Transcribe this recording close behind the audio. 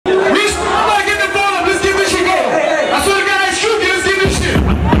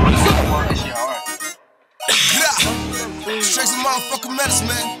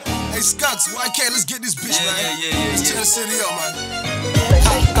It's YK, let's get this bitch, man. Let's turn the city up, man.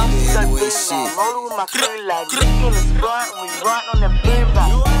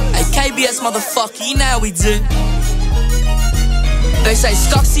 Hey, KBS motherfucker, you know how we do. They say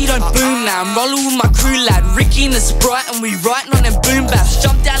SkuX don't boom now. I'm rolling with my crew lad, Ricky and the Sprite, and we writing on them boom baps.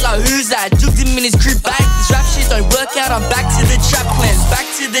 Jumped out like who's that? Jugged him in his crew bag. This rap shit don't work out. I'm back to the trap plan. Back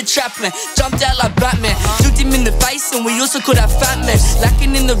to the trap plan. Jumped out like Batman. Jugged him in the face, and we also could have fat man.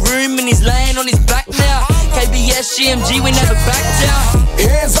 Lacking in the room, and he's laying on his back now. KBS, GMG, we never back down.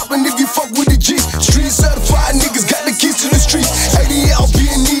 Hands up, and if you fuck with the G, street certified niggas got the keys to the streets. ADL,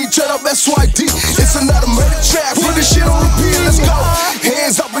 B&E, turn up SYD. It's another murder trap. Put this shit on repeat, let's go.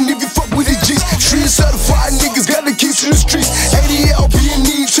 Hands up, and if you fuck with the G, street certified niggas got the keys to the streets. ADL,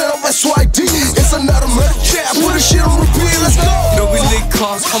 B&E, turn up SYD. It's another murder trap. Put this shit on repeat, let's go. No, we link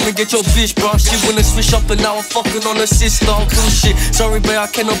cars, come and get your bitch, bro. She wanna switch up, and now I'm fucking on her sister. Bullshit, sorry, babe, I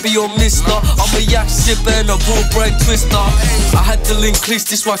cannot be your mister. I'm a yak sipper and a raw brain twister. I had to link clicks,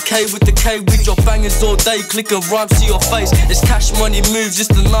 this YK with the K. With your bangers all day, clicking rhymes to your face. It's cash money moves,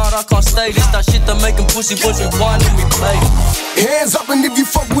 it's the night I can't stay. This that shit that making pussy boys rewind and we play. Hands up, and if you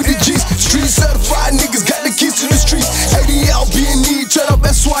fuck with the G's, street certified niggas got the keys to the streets. ADL, B&E, turn up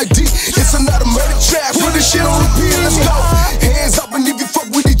SYD. It's another murder trap. Put this shit on repeat, let's go. Hands up, and if you fuck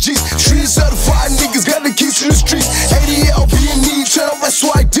with the G's, street certified niggas got the keys to the streets. ADL, B&E, turn up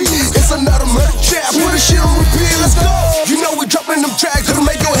SYD. It's another murder trap. Put this shit on repeat, let's go. You know we dropping them tracks that'll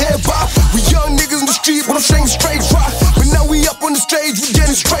make your head pop. We young niggas in the street, but I'm saying straight rock. But now we up on the stage, we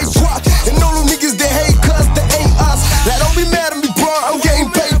getting straight rock. And all them niggas they hate cuz they ain't us. Now don't be mad at me, bro, I'm getting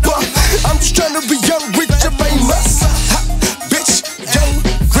paper. I'm just trying to be young, rich, and famous. Bitch, young,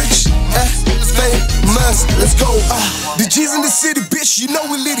 rich, famous. Let's go. The G's in the city, bitch, you know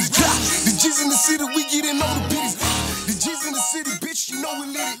we lit it. The G's in the city, we getting all the bitties. The G's in the city, bitch, you know we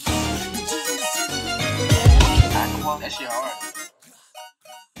lit it. The G's in the city. That shit hard.